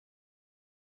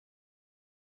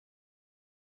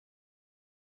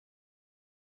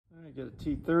All right, got a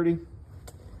T30,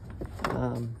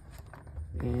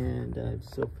 and I've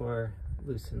so far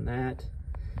loosened that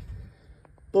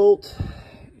bolt,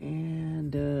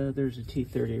 and there's a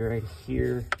T30 right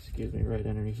here, excuse me, right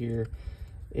under here.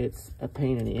 It's a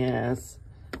pain in the ass.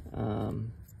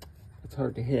 It's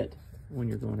hard to hit when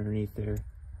you're going underneath there.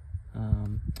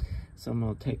 So I'm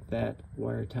gonna take that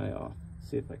wire tie off,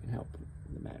 see if I can help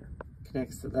in the matter.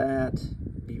 Connects to that.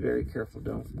 Be very careful,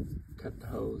 don't cut the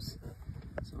hose.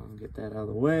 So I'm gonna get that out of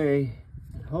the way,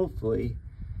 and hopefully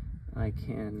I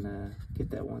can get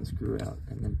that one screw out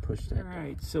and then push that down. All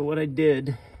right, so what I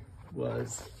did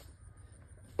was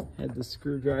had the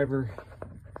screwdriver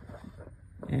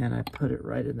and I put it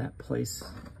right in that place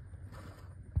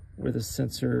where the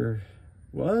sensor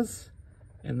was,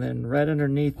 and then right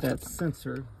underneath that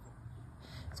sensor,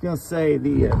 it's gonna say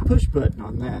the push button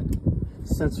on that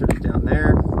sensor is down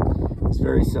there. It's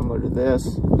very similar to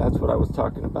this. That's what I was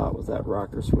talking about, was that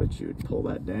rocker switch. You would pull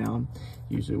that down.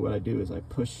 Usually what I do is I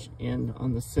push in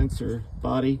on the sensor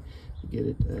body to get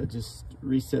it, just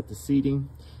reset the seating,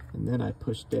 and then I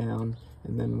push down,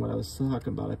 and then what I was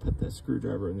talking about, I put that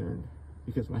screwdriver in there,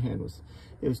 because my hand was,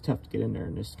 it was tough to get in there,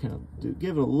 and just kind of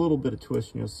give it a little bit of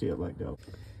twist and you'll see it let go.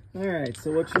 All right,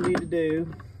 so what you need to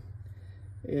do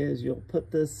is you'll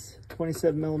put this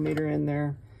 27mm in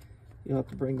there. You'll have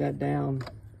to bring that down,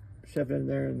 shove it in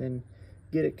there, and then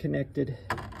get it connected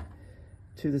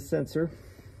to the sensor.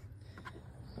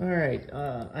 All right,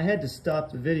 I had to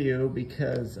stop the video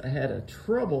because I had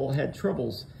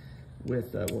troubles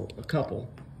with, well, a couple.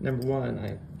 Number one,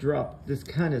 I dropped this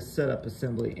kind of setup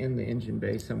assembly in the engine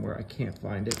bay somewhere. I can't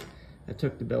find it. I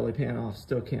took the belly pan off,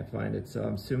 still can't find it, so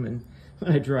I'm assuming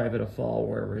when I drive it'll fall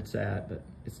wherever it's at, but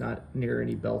it's not near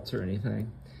any belts or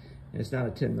anything. And it's not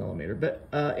a 10mm. But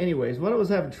anyways, what I was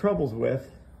having troubles with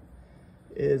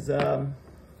is,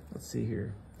 let's see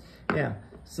here. Yeah,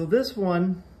 so this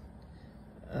one,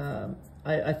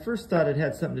 I first thought it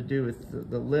had something to do with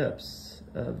the lips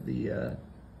of the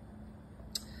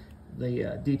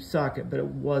deep socket, but it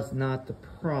was not the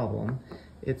problem.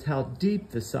 It's how deep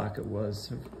the socket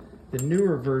was. The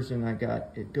newer version I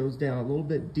got, it goes down a little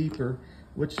bit deeper,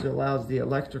 which allows the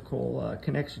electrical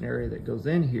connection area that goes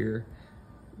in here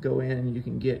go in, and you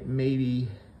can get maybe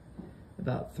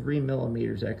about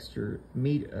 3mm extra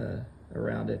meat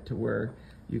around it to where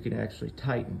you can actually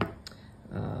tighten.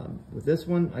 With this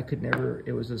one, I could never,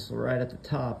 it was just right at the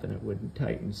top and it wouldn't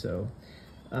tighten. So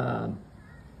I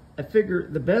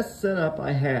figured the best setup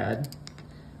I had,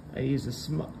 I used a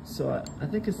so I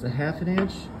think it's a 1/2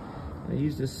 inch. I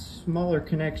used a smaller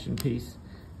connection piece.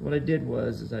 What I did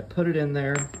was I put it in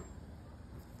there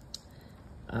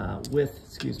with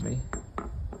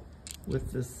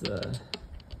this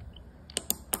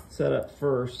setup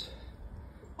first,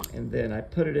 and then I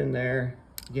put it in there.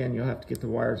 Again, you'll have to get the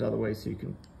wires out of the way so you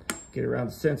can get around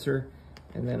the sensor.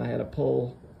 And then I had a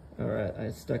pull, or I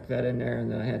stuck that in there,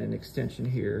 and then I had an extension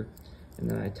here, and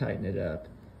then I tightened it up.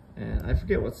 And I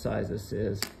forget what size this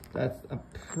is. I'm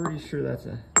pretty sure that's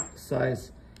a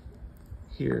size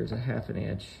here is a 1/2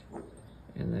 inch.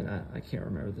 And then I can't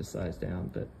remember the size down,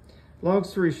 but long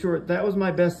story short, that was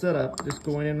my best setup, just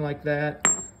going in like that.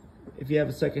 If you have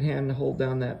a second hand to hold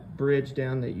down that bridge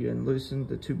down that you unloosen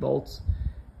the 2 bolts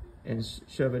and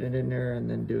shove it in there, and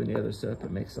then doing the other setup,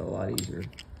 it makes it a lot easier.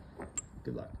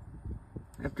 Good luck.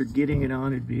 After getting it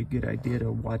on, it'd be a good idea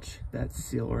to watch that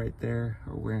seal right there,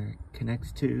 or where it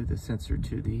connects to the sensor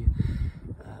to the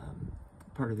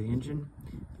part of the engine,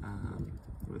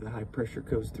 where the high pressure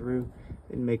goes through,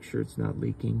 and make sure it's not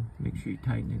leaking. Make sure you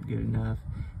tighten it good enough.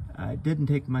 It didn't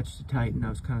take much to tighten. I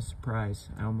was kind of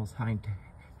surprised. I almost hand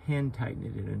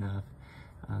tightened it enough.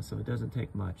 So it doesn't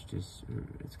take much. Just,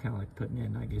 it's kind of like putting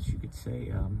in, I guess you could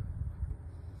say,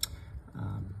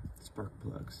 spark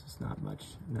plugs. It's not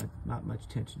much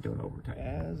tension. Don't over tighten.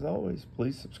 As always,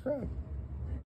 please subscribe.